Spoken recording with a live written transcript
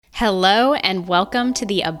Hello, and welcome to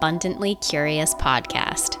the Abundantly Curious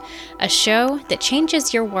podcast, a show that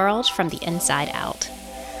changes your world from the inside out.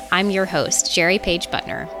 I'm your host, Jerry Paige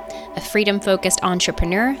Butner, a freedom-focused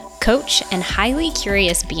entrepreneur, coach, and highly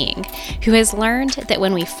curious being who has learned that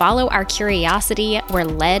when we follow our curiosity, we're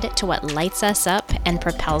led to what lights us up and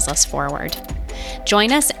propels us forward.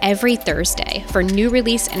 Join us every Thursday for new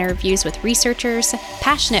release interviews with researchers,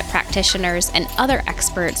 passionate practitioners, and other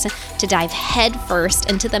experts to dive headfirst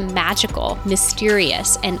into the magical,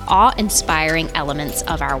 mysterious, and awe-inspiring elements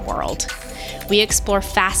of our world. We explore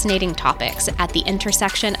fascinating topics at the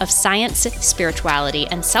intersection of science, spirituality,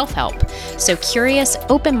 and self-help, so curious,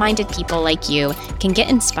 open-minded people like you can get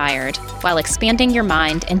inspired while expanding your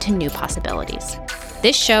mind into new possibilities.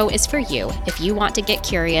 This show is for you if you want to get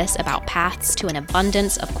curious about paths to an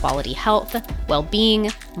abundance of quality health, well-being,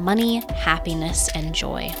 money, happiness, and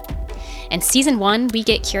joy. In Season 1, we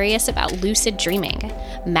get curious about lucid dreaming,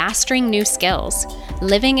 mastering new skills,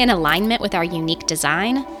 living in alignment with our unique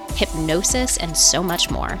design, hypnosis, and so much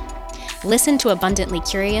more. Listen to Abundantly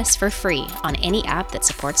Curious for free on any app that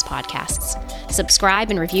supports podcasts. Subscribe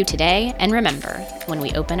and review today, and remember, when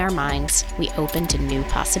we open our minds, we open to new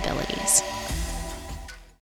possibilities.